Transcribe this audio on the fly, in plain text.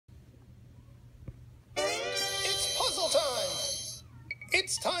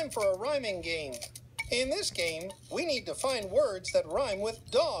It's time for a rhyming game. In this game, we need to find words that rhyme with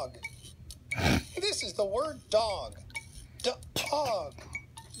dog. This is the word dog. Dog.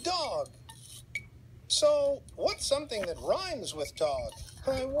 Dog. So, what's something that rhymes with dog?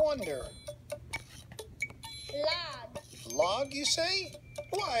 I wonder. Log. Log, you say?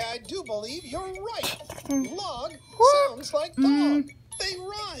 Why, I do believe you're right. Log sounds like dog. They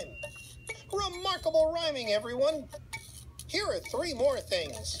rhyme. Remarkable rhyming, everyone. Here are 3 more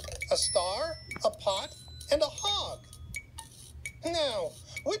things. A star, a pot, and a hog. Now,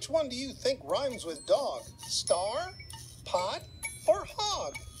 which one do you think rhymes with dog? Star, pot, or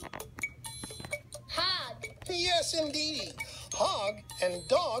hog? Hog. Yes, indeedy. Hog and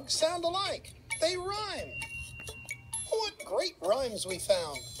dog sound alike. They rhyme. What great rhymes we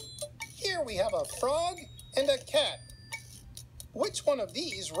found. Here we have a frog and a cat. Which one of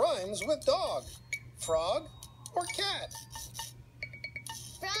these rhymes with dog? Frog or cat?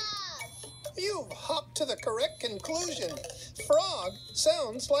 Frog. You've hopped to the correct conclusion. Frog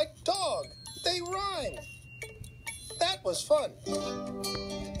sounds like dog. They rhyme. That was fun.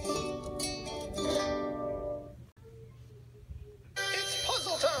 It's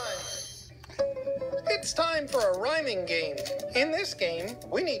puzzle time. It's time for a rhyming game. In this game,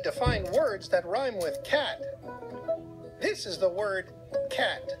 we need to find words that rhyme with cat. This is the word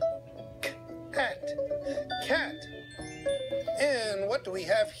cat. Cat. Cat. And what do we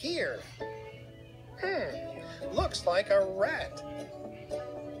have here? Looks like a rat.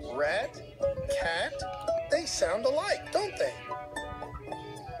 Rat, cat, they sound alike, don't they?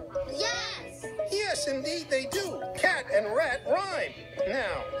 Yes. Yes, indeed they do. Cat and rat rhyme.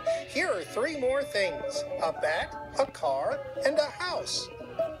 Now, here are 3 more things. A bat, a car, and a house.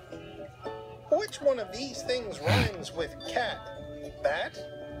 Which one of these things rhymes with cat? Bat,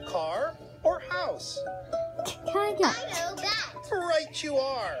 car, or house? I know bat. Right you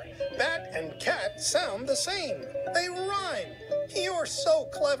are. Bat and cat sound the same. They rhyme. You're so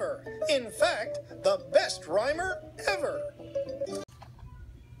clever. In fact, the best rhymer ever.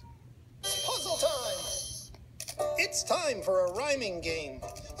 Puzzle time. It's time for a rhyming game.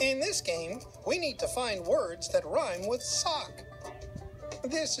 In this game, we need to find words that rhyme with sock.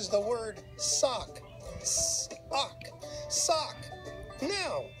 This is the word sock. Sock. Sock.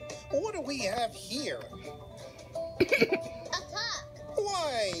 Now, what do we have here? A clock.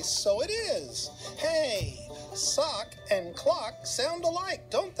 Why, so it is. Hey, sock and clock sound alike,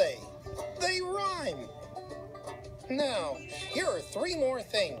 don't they? They rhyme. Now, here are 3 more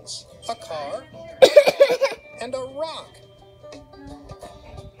things. A car, and a rock.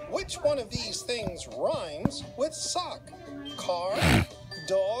 Which one of these things rhymes with sock? Car,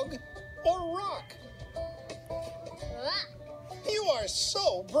 dog, or rock? Rock. You are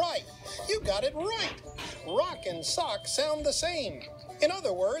so bright. You got it right. Rock and sock sound the same. In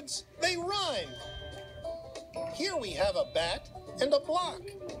other words, they rhyme. Here we have a bat and a block.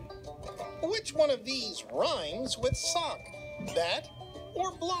 Which one of these rhymes with sock? Bat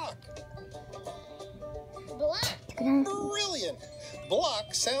or block? Block. Brilliant.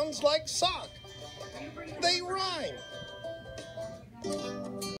 Block sounds like sock. They rhyme.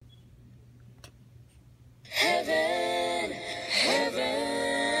 Heaven,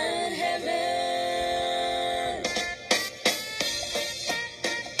 heaven, heaven.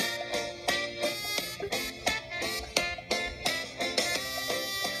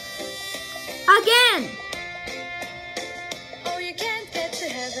 Again! Oh, you can't get to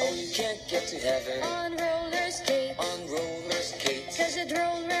heaven. Oh, you can't get to heaven. On roller skates. On roller skates. 'Cause you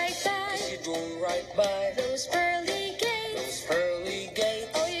drove right by. 'Cause you drove right by. Those pearly gates. Those pearly gates.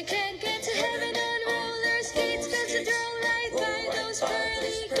 Oh, you can't get to heaven on roller skates. 'Cause you drove right by those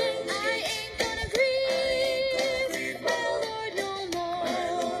pearly gates. I ain't gonna grieve my Lord no more. I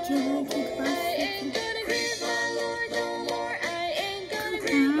ain't gonna grieve my Lord no more. I ain't gonna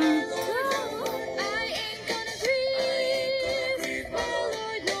grieve my Lord no more. I ain't gonna grieve my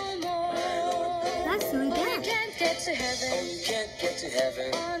Lord no more. That's really Oh, you good. can't get to heaven. Oh, you can't get to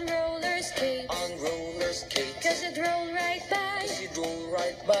heaven. On roller skates. On roller skates. 'Cause you drove right by. 'Cause you drove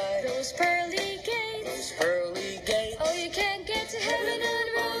right by. Those pearly